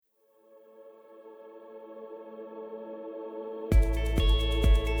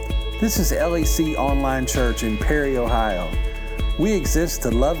This is LEC Online Church in Perry, Ohio. We exist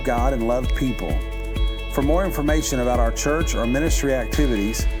to love God and love people. For more information about our church or ministry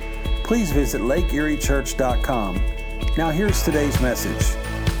activities, please visit lakeeriechurch.com. Now here's today's message.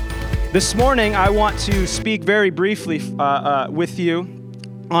 This morning, I want to speak very briefly with you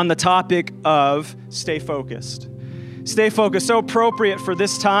on the topic of stay focused. Stay focused, so appropriate for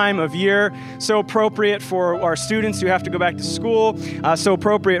this time of year, so appropriate for our students who have to go back to school, so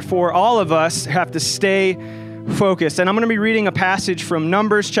appropriate for all of us who have to stay focused. And I'm going to be reading a passage from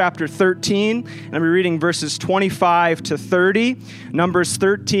Numbers chapter 13, and I'll be reading verses 25 to 30. Numbers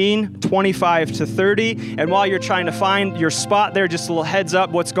 13, 25 to 30. And while you're trying to find your spot there, just a little heads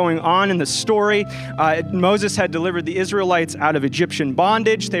up what's going on in the story. Moses had delivered the Israelites out of Egyptian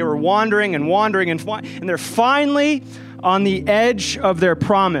bondage. They were wandering, and they're finally on the edge of their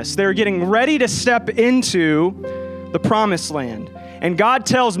promise. They're getting ready to step into the promised land. And God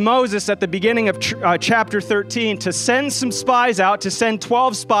tells Moses at the beginning of chapter 13 to send some spies out, to send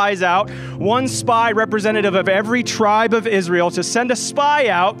 12 spies out, one spy representative of every tribe of Israel, to send a spy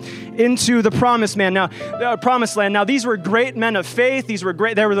out into the promised land. Now, these were great men of faith. They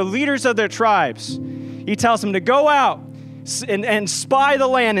were the leaders of their tribes. He tells them to go out and spy the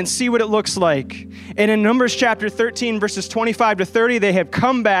land and see what it looks like. And in Numbers chapter 13, verses 25 to 30, they have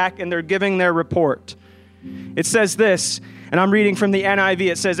come back and they're giving their report. It says this, and I'm reading from the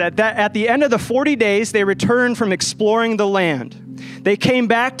NIV. It says, at the end of the 40 days, they returned from exploring the land. They came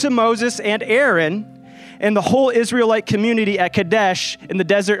back to Moses and Aaron and the whole Israelite community at Kadesh in the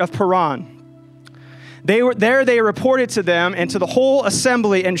desert of Paran. They reported to them and to the whole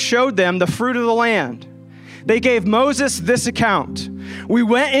assembly and showed them the fruit of the land. They gave Moses this account. We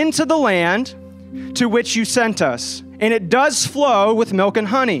went into the land to which you sent us, and it does flow with milk and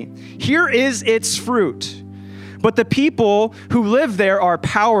honey. Here is its fruit. But the people who live there are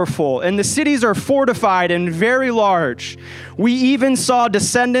powerful, and the cities are fortified and very large. We even saw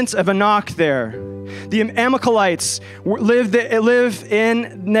descendants of Anak there. The Amalekites live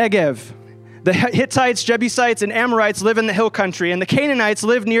in Negev. The Hittites, Jebusites, and Amorites live in the hill country, and the Canaanites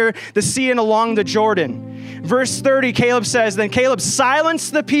live near the sea and along the Jordan. Verse 30, Caleb says, then Caleb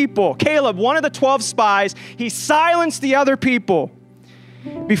silenced the people. Caleb, one of the 12 spies, he silenced the other people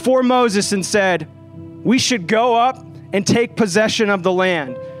before Moses and said, we should go up and take possession of the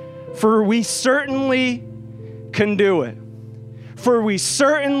land, for we certainly can do it. For we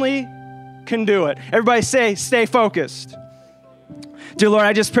certainly can do it. Everybody say, stay focused. Dear Lord,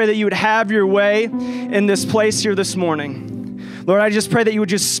 I just pray that you would have your way in this place here this morning. Lord, I just pray that you would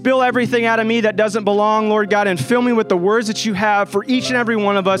just spill everything out of me that doesn't belong, Lord God, and fill me with the words that you have for each and every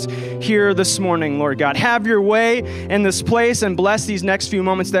one of us here this morning, Lord God. Have your way in this place and bless these next few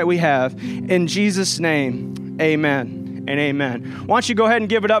moments that we have. In Jesus' name, amen and amen. Why don't you go ahead and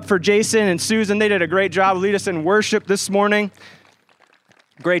give it up for Jason and Susan. They did a great job. Lead us in worship this morning.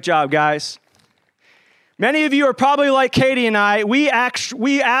 Great job, guys. Many of you are probably like Katie and I. We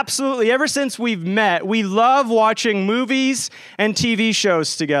absolutely, ever since we've met, we love watching movies and TV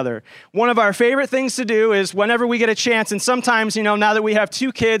shows together. One of our favorite things to do is whenever we get a chance, and sometimes, now that we have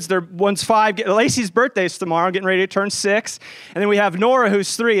two kids, one's 5, Lacey's birthday's tomorrow, getting ready to turn 6, and then we have Nora,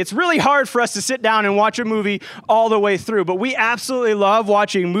 who's 3. It's really hard for us to sit down and watch a movie all the way through, but we absolutely love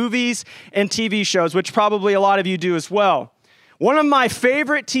watching movies and TV shows, which probably a lot of you do as well. One of my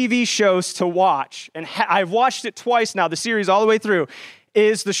favorite TV shows to watch, and I've watched it twice now, the series all the way through,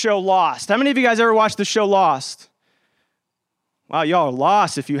 is the show Lost. How many of you guys ever watched the show Lost? Wow, y'all are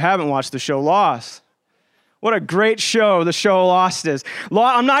lost if you haven't watched the show Lost. What a great show the show Lost is.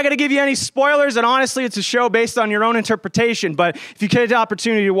 I'm not going to give you any spoilers, and honestly, it's a show based on your own interpretation, but if you get the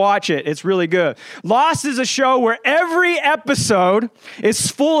opportunity to watch it, it's really good. Lost is a show where every episode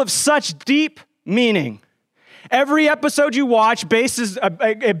is full of such deep meaning. Every episode you watch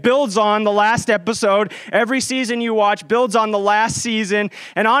it builds on the last episode. Every season you watch builds on the last season.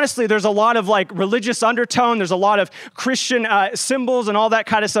 And honestly, there's a lot of religious undertone. There's a lot of Christian symbols and all that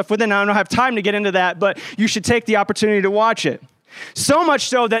kind of stuff within. I don't have time to get into that, but you should take the opportunity to watch it. So much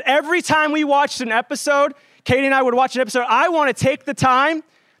so that every time we watched an episode, Katie and I would watch an episode, I want to take the time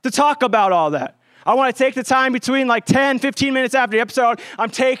to talk about all that. I want to take the time between 10, 15 minutes after the episode. I'm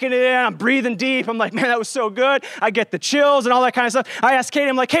taking it in. I'm breathing deep. I'm like, man, that was so good. I get the chills and all that kind of stuff. I asked Katie,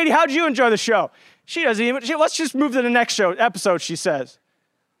 I'm like, Katie, how did you enjoy the show? She doesn't even, let's just move to the next episode, she says.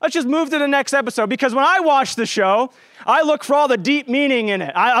 Let's just move to the next episode. Because when I watch the show, I look for all the deep meaning in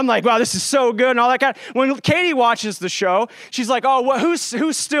it. I'm like, wow, this is so good and all that kind of. When Katie watches the show, she's like, oh,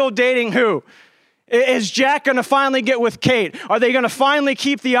 who's still dating who? Is Jack going to finally get with Kate? Are they going to finally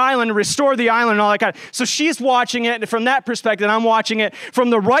keep the island, restore the island, and all that kind of? So she's watching it from that perspective, and I'm watching it from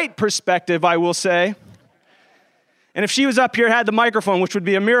the right perspective, I will say. And if she was up here, had the microphone, which would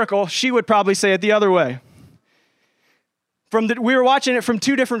be a miracle, she would probably say it the other way. We were watching it from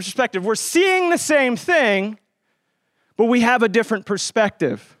two different perspectives. We're seeing the same thing, but we have a different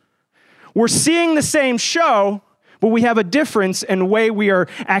perspective. We're seeing the same show, but we have a difference in the way we are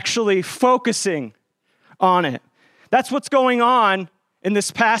actually focusing on it. That's what's going on in this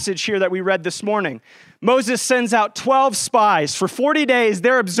passage here that we read this morning. Moses sends out 12 spies. For 40 days,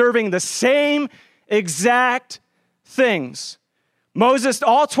 they're observing the same exact things. Moses,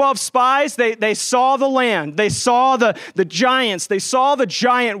 all 12 spies, they saw the land. They saw the giants. They saw the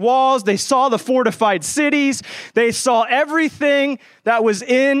giant walls. They saw the fortified cities. They saw everything that was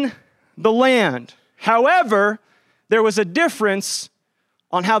in the land. However, there was a difference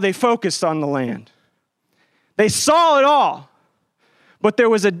on how they focused on the land. They saw it all, but there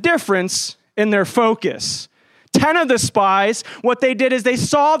was a difference in their focus. 10 of the spies, what they did is they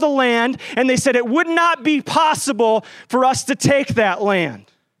saw the land and they said it would not be possible for us to take that land.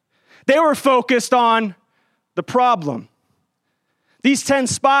 They were focused on the problem. These 10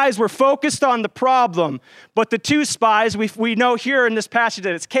 spies were focused on the problem, but the 2 spies, we know here in this passage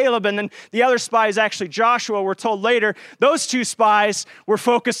that it's Caleb, and then the other spy is actually Joshua, we're told later. Those 2 spies were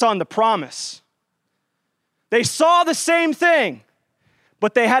focused on the promise. They saw the same thing,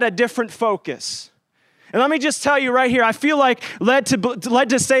 but they had a different focus. And let me just tell you right here, I feel like led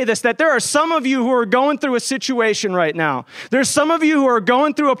to say this, that there are some of you who are going through a situation right now. There's some of you who are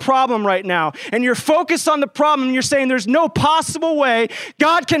going through a problem right now, and you're focused on the problem, and you're saying, there's no possible way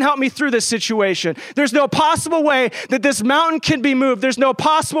God can help me through this situation. There's no possible way that this mountain can be moved. There's no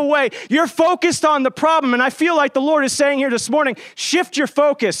possible way. You're focused on the problem, and I feel like the Lord is saying here this morning, shift your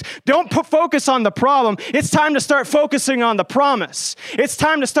focus. Don't put focus on the problem. It's time to start focusing on the promise. It's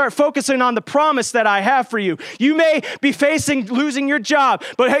time to start focusing on the promise that I have for you. You may be facing losing your job,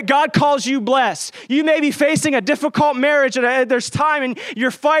 but hey, God calls you blessed. You may be facing a difficult marriage and there's time and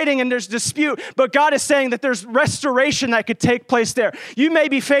you're fighting and there's dispute, but God is saying that there's restoration that could take place there. You may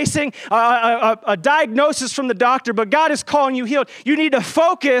be facing a diagnosis from the doctor, but God is calling you healed. You need to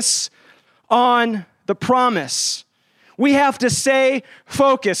focus on the promise. We have to stay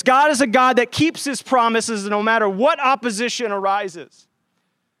focused. God is a God that keeps his promises no matter what opposition arises.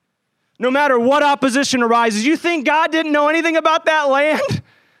 No matter what opposition arises. You think God didn't know anything about that land?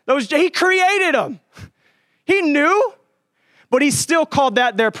 He created them. He knew, but he still called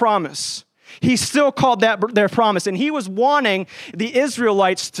that their promise. He still called that their promise. And he was wanting the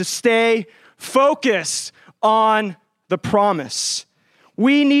Israelites to stay focused on the promise.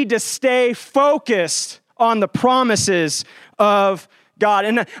 We need to stay focused on the promises of God.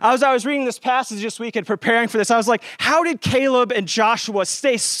 And as I was reading this passage this week and preparing for this, I was like, how did Caleb and Joshua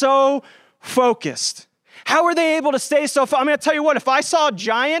stay so How are they able to stay so far? I'm going to tell you what, if I saw a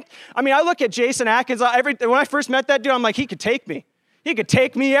giant, I look at Jason Atkins, when I first met that dude, I'm like, he could take me. He could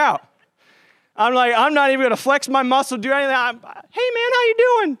take me out. I'm like, I'm not even going to flex my muscle, do anything. Hey, man, how you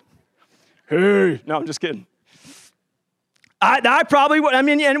doing? Hey. No, I'm just kidding. I probably would,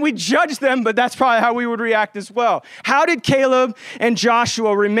 and we judge them, but that's probably how we would react as well. How did Caleb and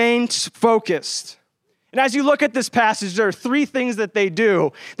Joshua remain focused? And as you look at this passage, there are 3 things that they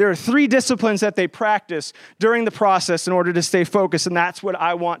do. There are 3 disciplines that they practice during the process in order to stay focused, and that's what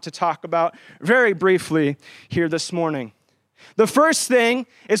I want to talk about very briefly here this morning. The first thing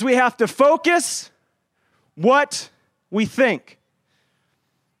is we have to focus what we think.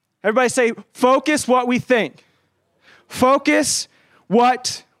 Everybody say, focus what we think. Focus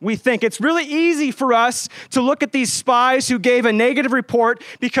what we think. It's really easy for us to look at these spies who gave a negative report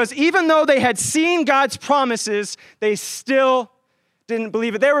because even though they had seen God's promises, they still didn't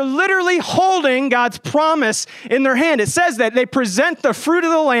believe it. They were literally holding God's promise in their hand. It says that they present the fruit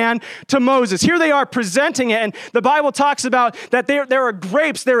of the land to Moses. Here they are presenting it, and the Bible talks about that there are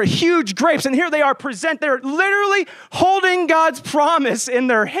grapes. There are huge grapes, and here they are they're literally holding God's promise in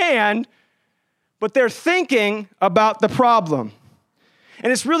their hand, but they're thinking about the problem.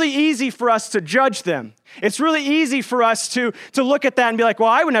 And it's really easy for us to judge them. It's really easy for us to look at that and be like, well,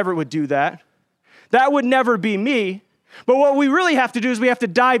 I would never do that. That would never be me. But what we really have to do is we have to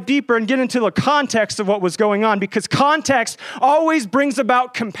dive deeper and get into the context of what was going on, because context always brings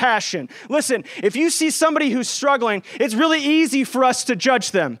about compassion. Listen, if you see somebody who's struggling, it's really easy for us to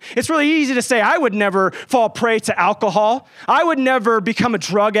judge them. It's really easy to say, I would never fall prey to alcohol. I would never become a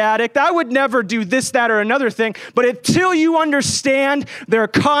drug addict. I would never do this, that, or another thing. But until you understand their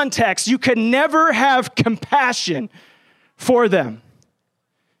context, you can never have compassion for them.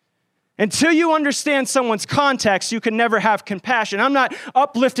 Until you understand someone's context, you can never have compassion. I'm not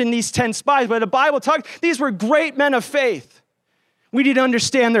uplifting these 10 spies, but the Bible talks, these were great men of faith. We need to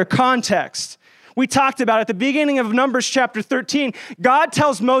understand their context. We talked about at the beginning of Numbers chapter 13, God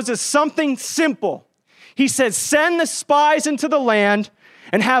tells Moses something simple. He says, send the spies into the land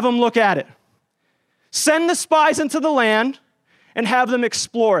and have them look at it. Send the spies into the land and have them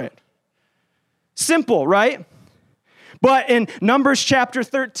explore it. Simple, right? But in Numbers chapter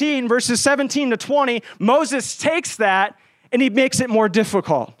 13, verses 17 to 20, Moses takes that and he makes it more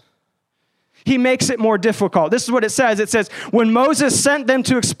difficult. He makes it more difficult. This is what it says. It says, when Moses sent them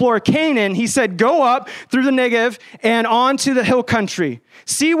to explore Canaan, he said, go up through the Negev and on to the hill country.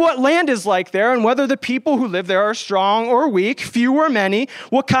 See what land is like there and whether the people who live there are strong or weak, few or many,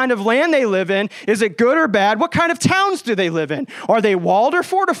 what kind of land they live in. Is it good or bad? What kind of towns do they live in? Are they walled or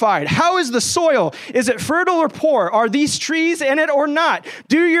fortified? How is the soil? Is it fertile or poor? Are these trees in it or not?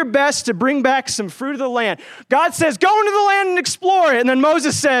 Do your best to bring back some fruit of the land. God says, go into the land and explore it. And then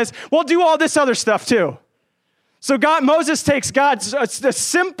Moses says, well, do all this other stuff too. So Moses takes God's a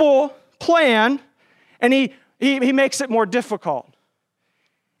simple plan and he makes it more difficult.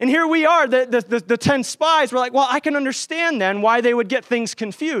 And here we are, the 10 spies were like, well, I can understand then why they would get things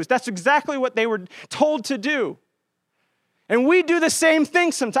confused. That's exactly what they were told to do. And we do the same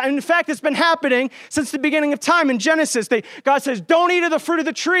thing sometimes. In fact, it's been happening since the beginning of time. In Genesis, God says, don't eat of the fruit of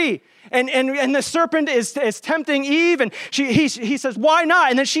the tree. And the serpent is tempting Eve, and he says, why not?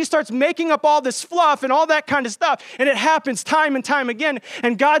 And then she starts making up all this fluff and all that kind of stuff. And it happens time and time again.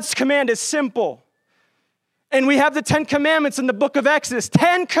 And God's command is simple. And we have the 10 commandments in the book of Exodus,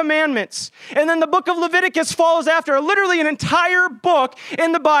 10 commandments. And then the book of Leviticus follows after, literally an entire book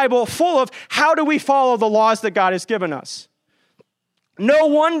in the Bible full of how do we follow the laws that God has given us. No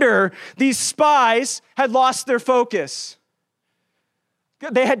wonder these spies had lost their focus.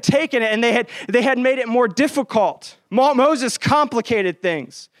 They had taken it and they had made it more difficult. Moses complicated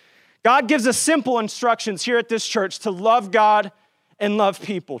things. God gives us simple instructions here at this church to love God and love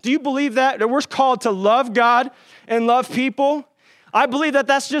people. Do you believe that we're called to love God and love people? I believe that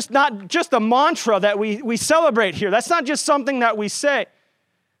that's just not just a mantra that we celebrate here. That's not just something that we say.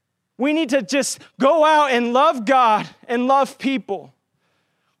 We need to just go out and love God and love people.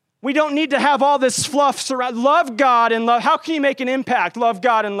 We don't need to have all this fluff surround. Love God and love. How can you make an impact? Love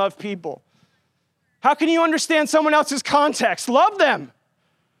God and love people. How can you understand someone else's context? Love them.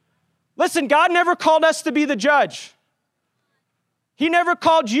 Listen, God never called us to be the judge. He never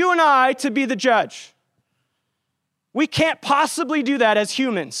called you and I to be the judge. We can't possibly do that as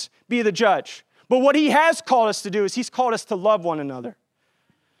humans, be the judge. But what he has called us to do is he's called us to love one another.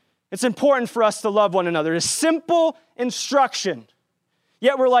 It's important for us to love one another. It's simple instruction.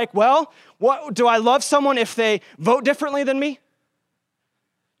 Yet we're like, well, what, do I love someone if they vote differently than me?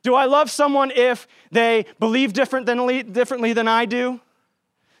 Do I love someone if they believe differently than I do?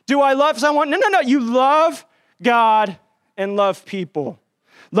 Do I love someone? No. You love God and love people.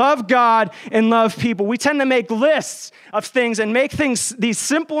 Love God and love people. We tend to make lists of things and make these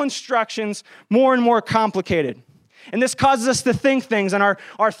simple instructions more and more complicated. And this causes us to think things, and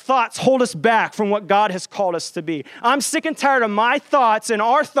our thoughts hold us back from what God has called us to be. I'm sick and tired of my thoughts and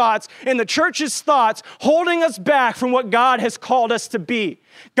our thoughts and the church's thoughts holding us back from what God has called us to be.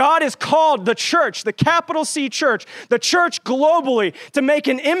 God has called the church, the capital C church, the church globally, to make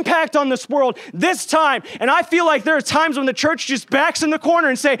an impact on this world this time. And I feel like there are times when the church just backs in the corner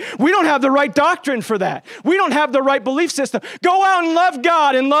and say, we don't have the right doctrine for that. We don't have the right belief system. Go out and love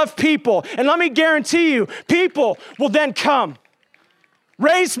God and love people. And let me guarantee you, people will then come.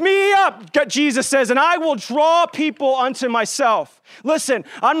 Raise me up, Jesus says, and I will draw people unto myself. Listen,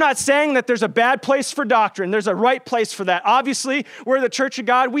 I'm not saying that there's a bad place for doctrine. There's a right place for that. Obviously, we're the church of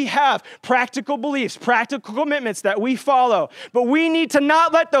God. We have practical beliefs, practical commitments that we follow. But we need to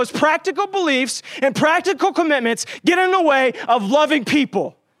not let those practical beliefs and practical commitments get in the way of loving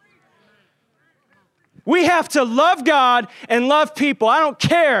people. We have to love God and love people. I don't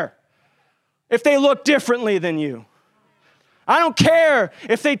care if they look differently than you. I don't care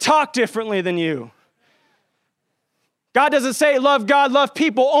if they talk differently than you. God doesn't say love God, love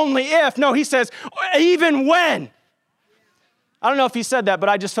people only if. No, he says even when. I don't know if he said that, but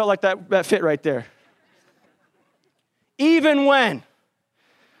I just felt like that fit right there. Even when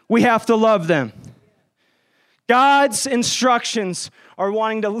we have to love them. God's instructions are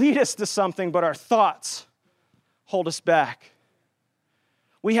wanting to lead us to something, but our thoughts hold us back.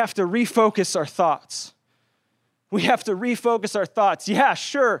 We have to refocus our thoughts. We have to refocus our thoughts. Yeah,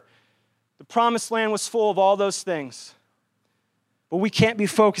 sure, the promised land was full of all those things, but we can't be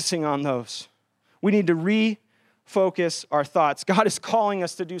focusing on those. We need to focus our thoughts. God is calling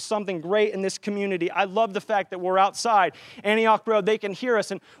us to do something great in this community. I love the fact that we're outside Antioch Road. They can hear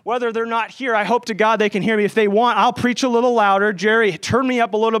us, and whether they're not here, I hope to God they can hear me. If they want, I'll preach a little louder. Jerry, turn me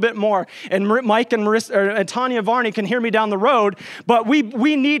up a little bit more, and Mike and Tanya Varney can hear me down the road, but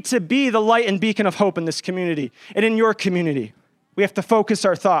we need to be the light and beacon of hope in this community and in your community. We have to focus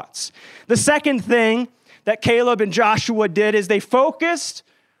our thoughts. The second thing that Caleb and Joshua did is they focused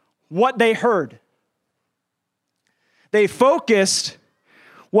what they heard. They focused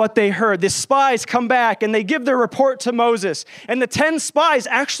what they heard. The spies come back and they give their report to Moses. And the 10 spies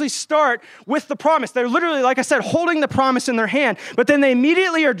actually start with the promise. They're literally, like I said, holding the promise in their hand. But then they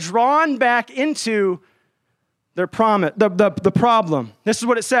immediately are drawn back into their promise, the problem. This is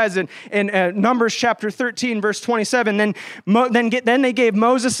what it says in Numbers chapter 13, verse 27. Then they gave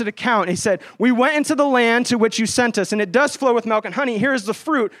Moses an account. He said, "We went into the land to which you sent us, and it does flow with milk and honey. Here's the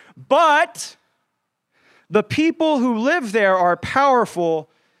fruit. But the people who live there are powerful,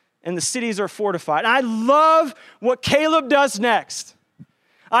 and the cities are fortified." And I love what Caleb does next.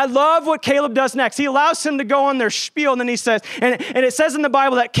 I love what Caleb does next. He allows him to go on their spiel, and then he says, and it says in the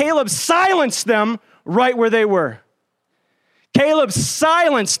Bible that Caleb silenced them right where they were. Caleb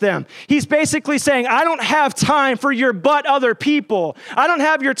silenced them. He's basically saying, I don't have time for your but other people. I don't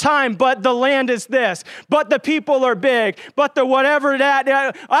have your time, but the land is this. But the people are big. But the whatever that.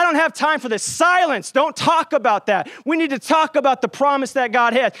 I don't have time for this. Silence. Don't talk about that. We need to talk about the promise that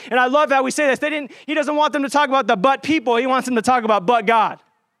God has. And I love how we say this. He doesn't want them to talk about the but people. He wants them to talk about but God.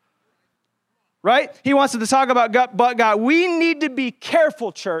 Right? He wants them to talk about but God. We need to be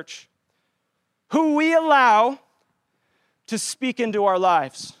careful, church, who we allow to speak into our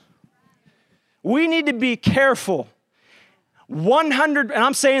lives. We need to be careful. 100, and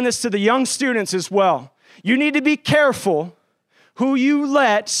I'm saying this to the young students as well. You need to be careful who you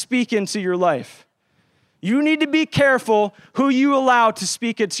let speak into your life. You need to be careful who you allow to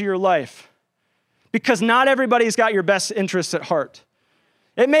speak into your life. Because not everybody's got your best interests at heart.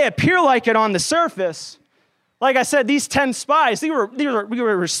 It may appear like it on the surface. Like I said, these 10 spies, we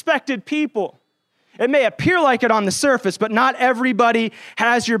were respected people. It may appear like it on the surface, but not everybody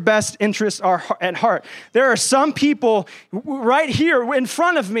has your best interests at heart. There are some people right here in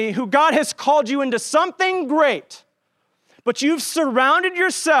front of me who God has called you into something great, but you've surrounded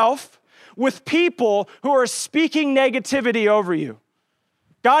yourself with people who are speaking negativity over you.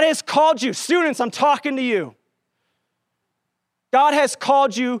 God has called you. Students, I'm talking to you. God has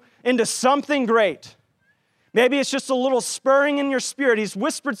called you into something great. Maybe it's just a little spurring in your spirit. He's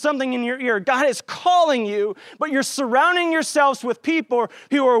whispered something in your ear. God is calling you, but you're surrounding yourselves with people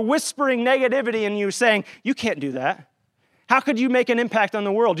who are whispering negativity and you saying, you can't do that. How could you make an impact on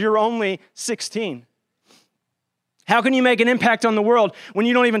the world? You're only 16. How can you make an impact on the world when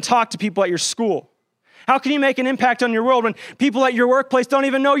you don't even talk to people at your school? How can you make an impact on your world when people at your workplace don't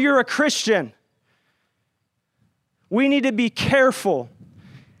even know you're a Christian? We need to be careful,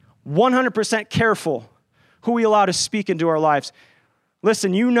 100% careful, who we allow to speak into our lives.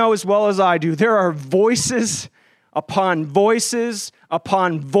 Listen, you know as well as I do, there are voices upon voices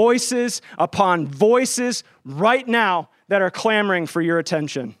upon voices upon voices right now that are clamoring for your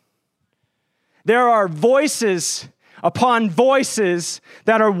attention. There are voices upon voices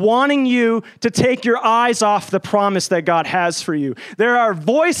that are wanting you to take your eyes off the promise that God has for you. There are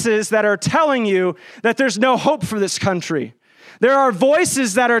voices that are telling you that there's no hope for this country. There are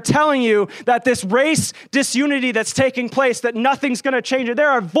voices that are telling you that this race disunity that's taking place, that nothing's going to change it.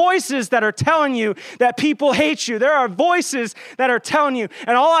 There are voices that are telling you that people hate you. There are voices that are telling you.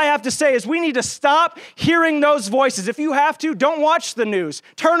 And all I have to say is we need to stop hearing those voices. If you have to, don't watch the news.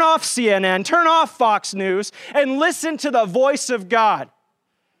 Turn off CNN, turn off Fox News, and listen to the voice of God.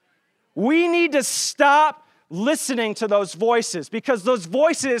 We need to stop listening to those voices because those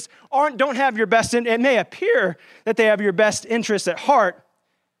voices don't have your best, it may appear that they have your best interests at heart,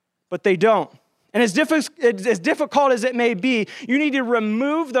 but they don't. And as difficult as it may be, you need to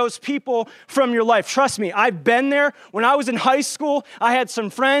remove those people from your life. Trust me, I've been there. When I was in high school, I had some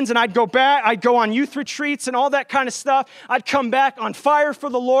friends and I'd go on youth retreats and all that kind of stuff. I'd come back on fire for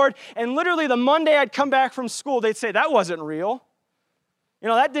the Lord, and literally the Monday I'd come back from school, they'd say, that wasn't real.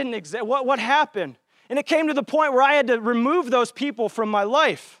 That didn't exist. What happened? And it came to the point where I had to remove those people from my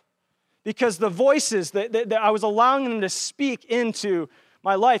life because the voices that I was allowing them to speak into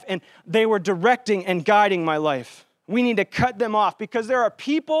my life, and they were directing and guiding my life. We need to cut them off because there are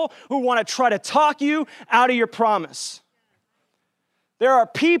people who want to try to talk you out of your promise. There are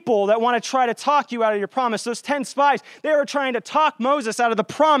people that want to try to talk you out of your promise. Those 10 spies, they were trying to talk Moses out of the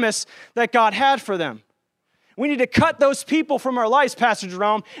promise that God had for them. We need to cut those people from our lives, Pastor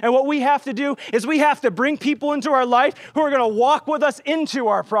Jerome. And what we have to do is we have to bring people into our life who are going to walk with us into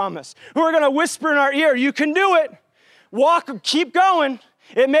our promise, who are going to whisper in our ear, you can do it. Walk, keep going.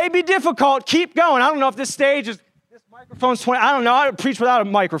 It may be difficult. Keep going. I don't know if this microphone's 20. I don't know. I preach without a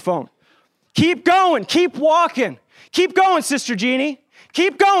microphone. Keep going. Keep walking. Keep going, Sister Jeannie.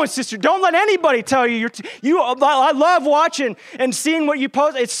 Keep going, sister. Don't let anybody tell you I love watching and seeing what you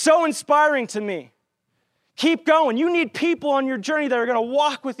post. It's so inspiring to me. Keep going. You need people on your journey that are going to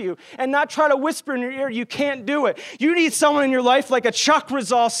walk with you and not try to whisper in your ear, you can't do it. You need someone in your life like a Chuck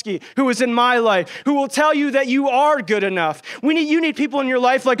Rozalski, who was in my life, who will tell you that you are good enough. You need people in your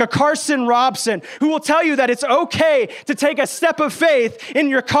life like a Carson Robson, who will tell you that it's okay to take a step of faith in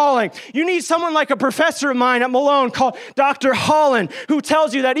your calling. You need someone like a professor of mine at Malone called Dr. Holland, who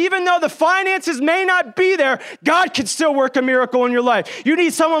tells you that even though the finances may not be there, God can still work a miracle in your life. You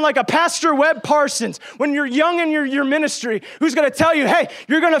need someone like a Pastor Webb Parsons, when you're young in your ministry, who's going to tell you, hey,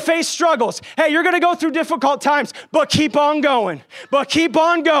 you're going to face struggles. Hey, you're going to go through difficult times, but keep on going. But keep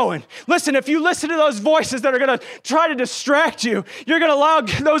on going. Listen, if you listen to those voices that are going to try to distract you, you're going to allow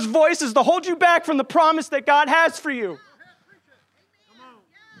those voices to hold you back from the promise that God has for you.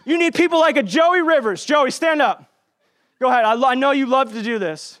 You need people like a Joey Rivers. Joey, stand up. Go ahead. I know you love to do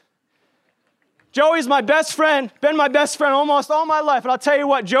this. Joey's my best friend, been my best friend almost all my life. And I'll tell you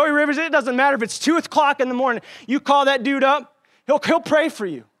what, Joey Rivers, it doesn't matter if it's 2 o'clock in the morning. You call that dude up, he'll pray for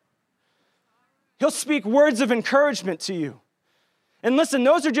you. He'll speak words of encouragement to you. And listen,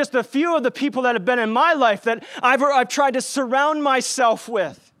 those are just a few of the people that have been in my life that I've tried to surround myself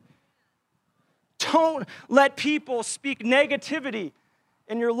with. Don't let people speak negativity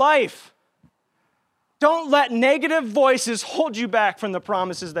in your life. Don't let negative voices hold you back from the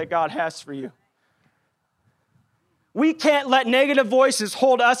promises that God has for you. We can't let negative voices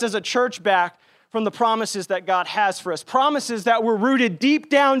hold us as a church back from the promises that God has for us. Promises that were rooted deep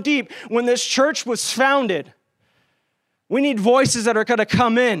down deep when this church was founded. We need voices that are going to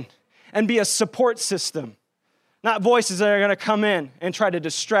come in and be a support system, not voices that are going to come in and try to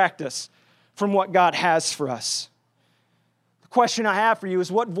distract us from what God has for us. The question I have for you is,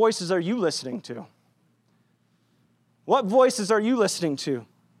 what voices are you listening to? What voices are you listening to?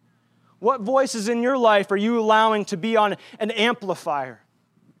 What voices in your life are you allowing to be on an amplifier?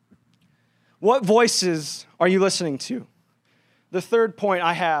 What voices are you listening to? The third point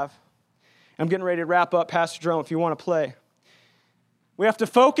I have, I'm getting ready to wrap up, Pastor Jerome, if you want to play. We have to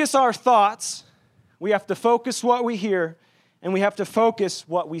focus our thoughts, we have to focus what we hear, and we have to focus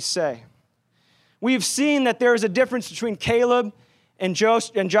what we say. We've seen that there is a difference between Caleb and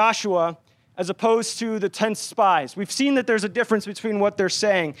Joshua as opposed to the 10 spies. We've seen that there's a difference between what they're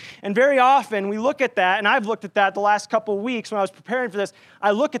saying. And very often we look at that, and I've looked at that the last couple of weeks when I was preparing for this.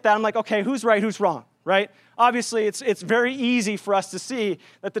 I look at that, I'm like, okay, who's right, who's wrong, right? Obviously, it's very easy for us to see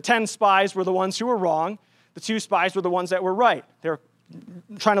that the 10 spies were the ones who were wrong. The 2 spies were the ones that were right. They're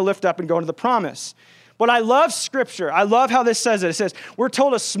trying to lift up and go into the promise. But I love Scripture. I love how this says it. It says, we're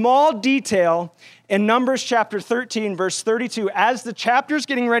told a small detail in Numbers chapter 13, verse 32. As the chapter's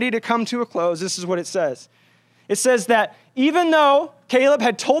getting ready to come to a close, this is what it says. It says that even though Caleb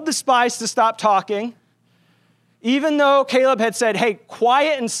had told the spies to stop talking, even though Caleb had said, hey,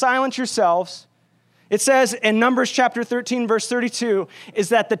 quiet and silence yourselves, it says in Numbers chapter 13, verse 32, is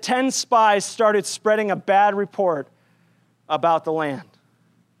that the 10 spies started spreading a bad report about the land.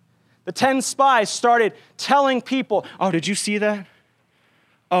 The 10 spies started telling people, oh, did you see that?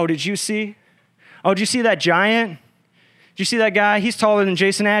 Oh, did you see? Oh, did you see that giant? Did you see that guy? He's taller than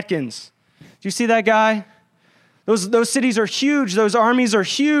Jason Atkins. Do you see that guy? Those cities are huge. Those armies are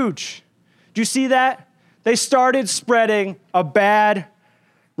huge. Do you see that? They started spreading a bad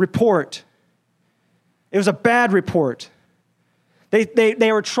report. It was a bad report.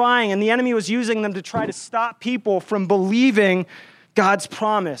 They were trying, and the enemy was using them to try to stop people from believing God's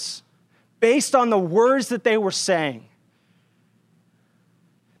promise based on the words that they were saying.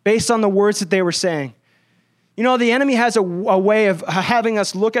 Based on the words that they were saying. You know, the enemy has a way of having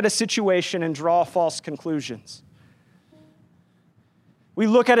us look at a situation and draw false conclusions. We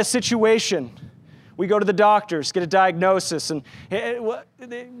look at a situation, we go to the doctors, get a diagnosis, and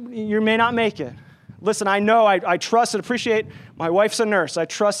you may not make it. Listen, I know, I trust and appreciate, my wife's a nurse. I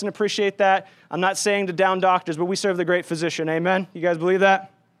trust and appreciate that. I'm not saying to down doctors, but we serve the great physician. Amen? You guys believe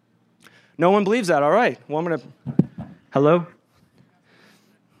that? No one believes that. All right. Well, I'm going to, hello?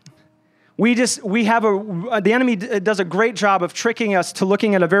 The enemy does a great job of tricking us to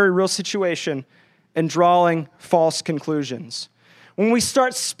looking at a very real situation and drawing false conclusions. When we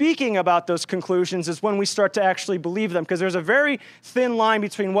start speaking about those conclusions is when we start to actually believe them, because there's a very thin line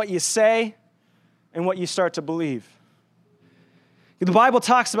between what you say and what you start to believe. The Bible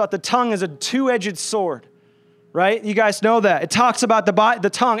talks about the tongue as a two-edged sword, right? You guys know that. It talks about the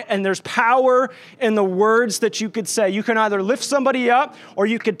tongue, and there's power in the words that you could say. You can either lift somebody up or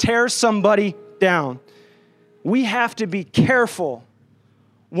you could tear somebody down. We have to be careful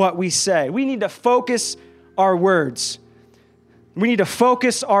what we say. We need to focus our words. We need to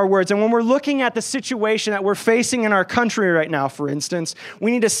focus our words. And when we're looking at the situation that we're facing in our country right now, for instance,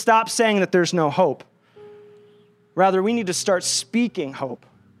 we need to stop saying that there's no hope. Rather, we need to start speaking hope.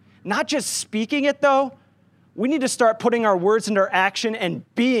 Not just speaking it, though. We need to start putting our words into action and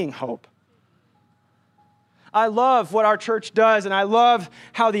being hope. I love what our church does, and I love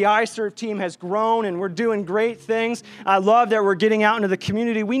how the iServe team has grown, and we're doing great things. I love that we're getting out into the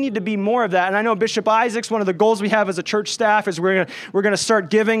community. We need to be more of that. And I know Bishop Isaacs, one of the goals we have as a church staff is we're going to start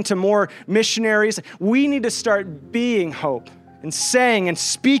giving to more missionaries. We need to start being hope and saying and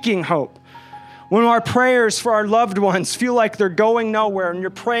speaking hope. When our prayers for our loved ones feel like they're going nowhere, and you're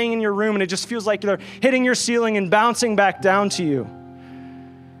praying in your room and it just feels like they're hitting your ceiling and bouncing back down to you,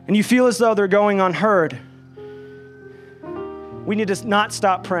 and you feel as though they're going unheard, we need to not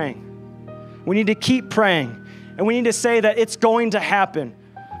stop praying. We need to keep praying, and we need to say that it's going to happen.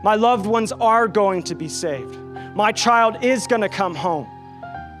 My loved ones are going to be saved. My child is going to come home.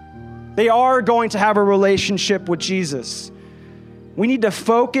 They are going to have a relationship with Jesus. We need to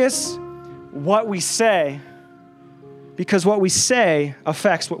focus what we say, because what we say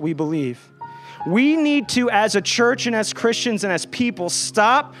affects what we believe. We need to, as a church and as Christians and as people,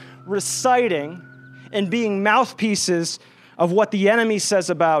 stop reciting and being mouthpieces of what the enemy says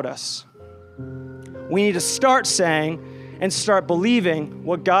about us. We need to start saying and start believing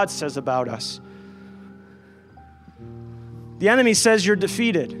what God says about us. The enemy says you're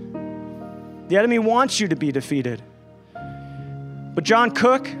defeated. The enemy wants you to be defeated. But John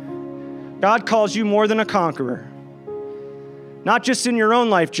Cook, God calls you more than a conqueror. Not just in your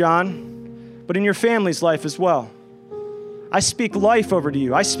own life, John, but in your family's life as well. I speak life over to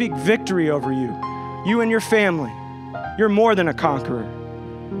you. I speak victory over you. You and your family. You're more than a conqueror.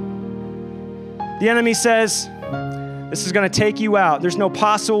 The enemy says, this is going to take you out. There's no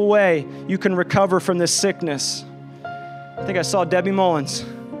possible way you can recover from this sickness. I think I saw Debbie Mullins.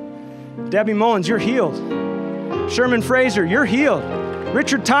 Debbie Mullins, you're healed. Sherman Fraser, you're healed.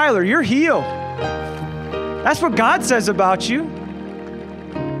 Richard Tyler, you're healed. That's what God says about you.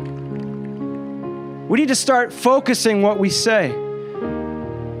 We need to start focusing what we say.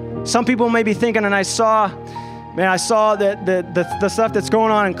 Some people may be thinking, and I saw that the stuff that's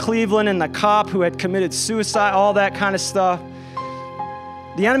going on in Cleveland and the cop who had committed suicide, all that kind of stuff.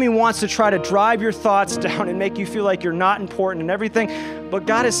 The enemy wants to try to drive your thoughts down and make you feel like you're not important and everything. But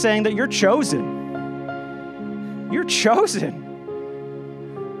God is saying that you're chosen. You're chosen.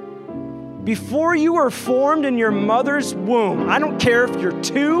 Before you were formed in your mother's womb, I don't care if you're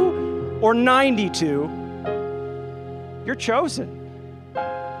 2 or 92, you're chosen.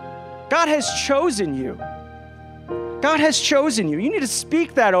 God has chosen you. God has chosen you. You need to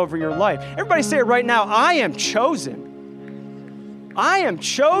speak that over your life. Everybody say it right now. I am chosen. I am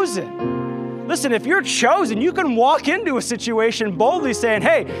chosen. Listen, if you're chosen, you can walk into a situation boldly saying,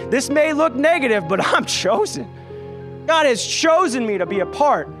 hey, this may look negative, but I'm chosen. God has chosen me to be a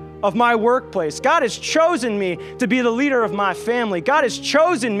part of my workplace. God has chosen me to be the leader of my family. God has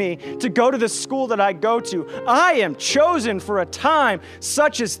chosen me to go to the school that I go to. I am chosen for a time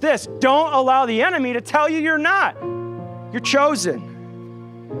such as this. Don't allow the enemy to tell you you're not. You're chosen.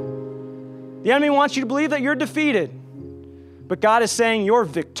 The enemy wants you to believe that you're defeated, but God is saying you're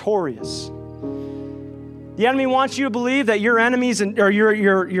victorious. The enemy wants you to believe that your enemies or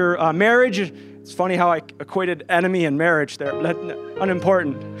your marriage. It's funny how I equated enemy and marriage there.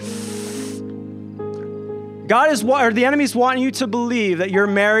 Unimportant. The enemy's wanting you to believe that your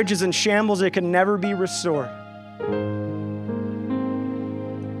marriage is in shambles, it can never be restored.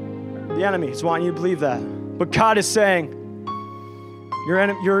 The enemy is wanting you to believe that. But God is saying,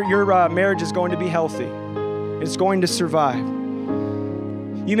 your marriage is going to be healthy. It's going to survive.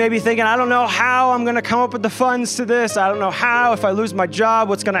 You may be thinking, I don't know how I'm going to come up with the funds to this. I don't know how, if I lose my job,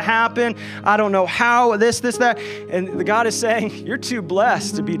 what's going to happen. I don't know how, this, that. And God is saying, you're too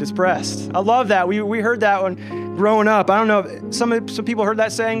blessed to be depressed. I love that. We heard that when growing up. I don't know if some people heard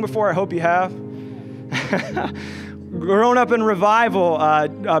that saying before. I hope you have. Growing up in revival,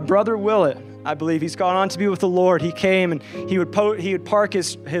 Brother Willett, I believe he's gone on to be with the Lord. He came and he would park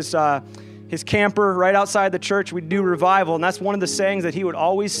his camper right outside the church. We'd do revival, and that's one of the sayings that he would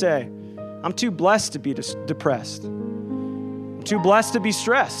always say. I'm too blessed to be depressed. I'm too blessed to be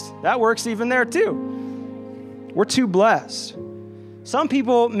stressed. That works even there too. We're too blessed. Some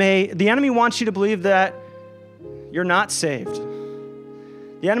people the enemy wants you to believe that you're not saved.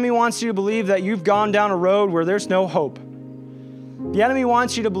 The enemy wants you to believe that you've gone down a road where there's no hope. The enemy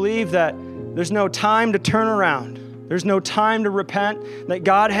wants you to believe that there's no time to turn around. There's no time to repent, that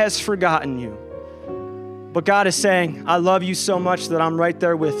God has forgotten you. But God is saying, I love you so much that I'm right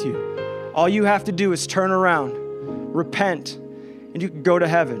there with you. All you have to do is turn around, repent, and you can go to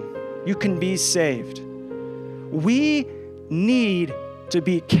heaven. You can be saved. We need to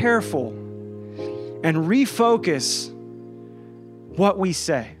be careful and refocus what we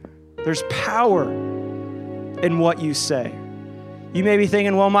say. There's power in what you say. You may be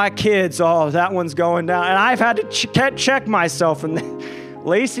thinking, well, my kids, that one's going down. And I've had to check myself. And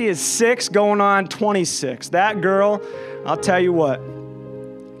Lacey is 6 going on 26. That girl, I'll tell you what,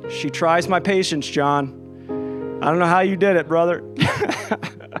 she tries my patience, John. I don't know how you did it, brother.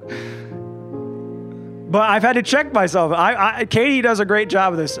 But I've had to check myself. Katie does a great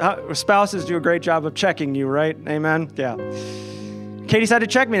job of this. Spouses do a great job of checking you, right? Amen? Yeah. Katie's had to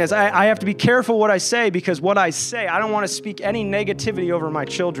check me this. I have to be careful what I say, because what I say, I don't want to speak any negativity over my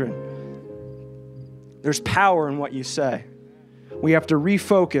children. There's power in what you say. We have to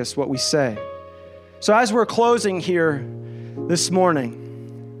refocus what we say. So as we're closing here this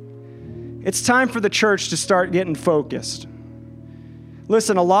morning, it's time for the church to start getting focused.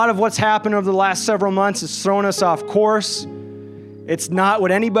 Listen, a lot of what's happened over the last several months has thrown us off course. It's not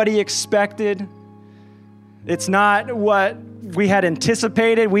what anybody expected. It's not what we had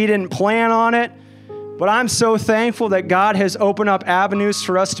anticipated. We didn't plan on it. But I'm so thankful that God has opened up avenues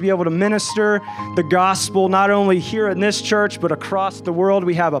for us to be able to minister the gospel, not only here in this church, but across the world.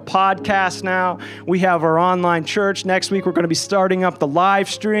 We have a podcast now. We have our online church. Next week, we're going to be starting up the live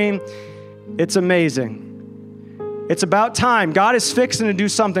stream. It's amazing. It's about time. God is fixing to do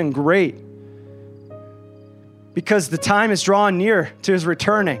something great, because the time is drawing near to his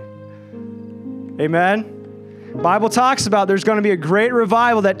returning. Amen. Bible talks about there's going to be a great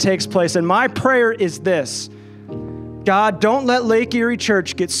revival that takes place. And my prayer is this: God, don't let Lake Erie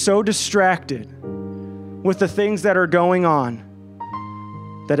Church get so distracted with the things that are going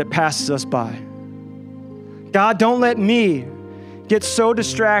on that it passes us by. God, don't let me get so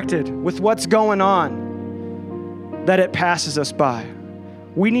distracted with what's going on that it passes us by.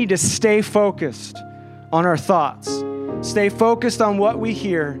 We need to stay focused on our thoughts, stay focused on what we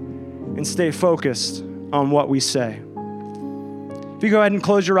hear, and stay focused on what we say. If you go ahead and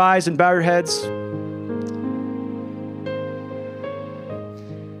close your eyes and bow your heads.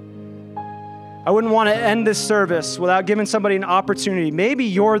 I wouldn't want to end this service without giving somebody an opportunity. Maybe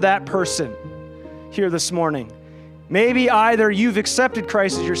you're that person here this morning. Maybe either you've accepted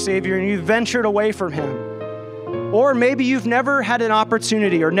Christ as your Savior and you've ventured away from him, or maybe you've never had an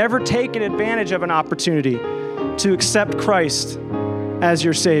opportunity or never taken advantage of an opportunity to accept Christ as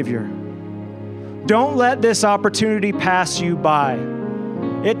your Savior. Don't let this opportunity pass you by.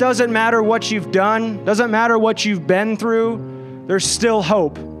 It doesn't matter what you've done, doesn't matter what you've been through, there's still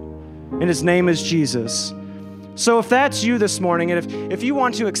hope, and his name is Jesus. So if that's you this morning, and if you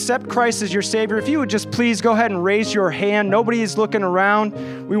want to accept Christ as your Savior, if you would just please go ahead and raise your hand. Nobody is looking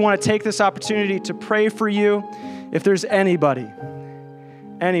around. We want to take this opportunity to pray for you. If there's anybody,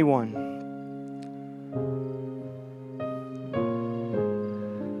 anyone.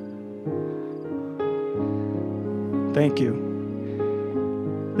 Thank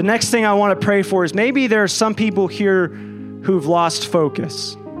you. The next thing I want to pray for is maybe there are some people here who've lost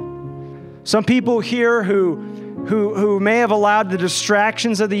focus. Some people here who may have allowed the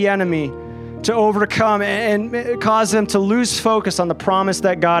distractions of the enemy to overcome and cause them to lose focus on the promise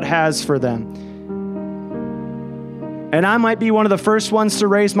that God has for them. And I might be one of the first ones to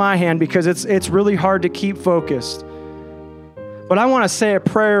raise my hand, because it's really hard to keep focused. But I want to say a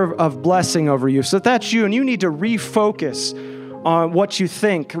prayer of blessing over you. So if that's you and you need to refocus on what you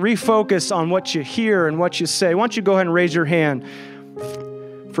think, refocus on what you hear and what you say, why don't you go ahead and raise your hand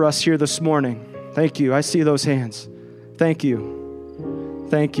for us here this morning. Thank you. I see those hands. Thank you.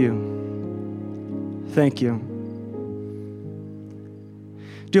 Thank you. Thank you.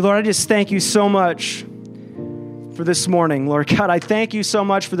 Dear Lord, I just thank you so much for this morning. Lord God, I thank you so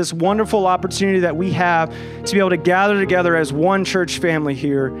much for this wonderful opportunity that we have to be able to gather together as one church family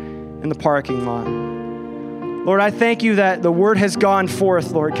here in the parking lot. Lord, I thank you that the word has gone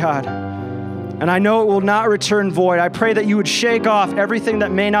forth, Lord God, and I know it will not return void. I pray that you would shake off everything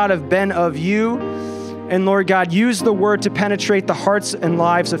that may not have been of you, and Lord God, use the word to penetrate the hearts and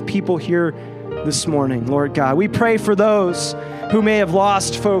lives of people here this morning, Lord God. We pray for those who may have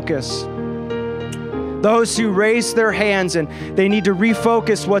lost focus, those who raise their hands and they need to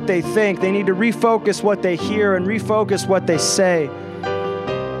refocus what they think. They need to refocus what they hear and refocus what they say.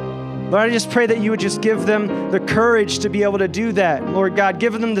 Lord, I just pray that you would just give them the courage to be able to do that. Lord God,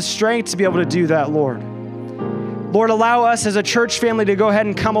 give them the strength to be able to do that, Lord. Lord, allow us as a church family to go ahead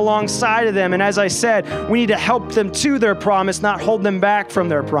and come alongside of them. And as I said, we need to help them to their promise, not hold them back from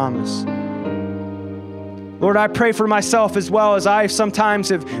their promise. Lord, I pray for myself as well, as I sometimes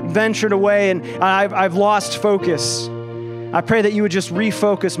have ventured away and I've lost focus. I pray that you would just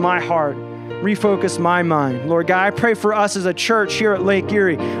refocus my heart, refocus my mind. Lord God, I pray for us as a church here at Lake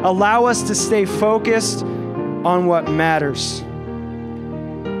Erie. Allow us to stay focused on what matters.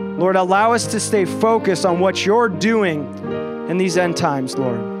 Lord, allow us to stay focused on what you're doing in these end times,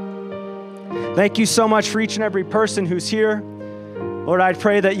 Lord. Thank you so much for each and every person who's here. Lord, I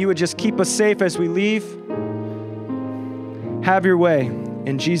pray that you would just keep us safe as we leave. Have your way.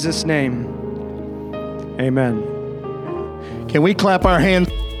 In Jesus' name, amen. Can we clap our hands?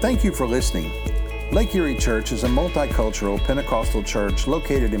 Thank you for listening. Lake Erie Church is a multicultural Pentecostal church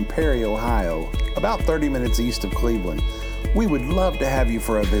located in Perry, Ohio, about 30 minutes east of Cleveland. We would love to have you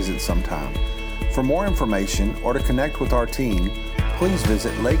for a visit sometime. For more information or to connect with our team, please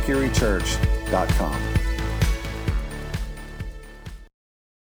visit lakeeriechurch.com.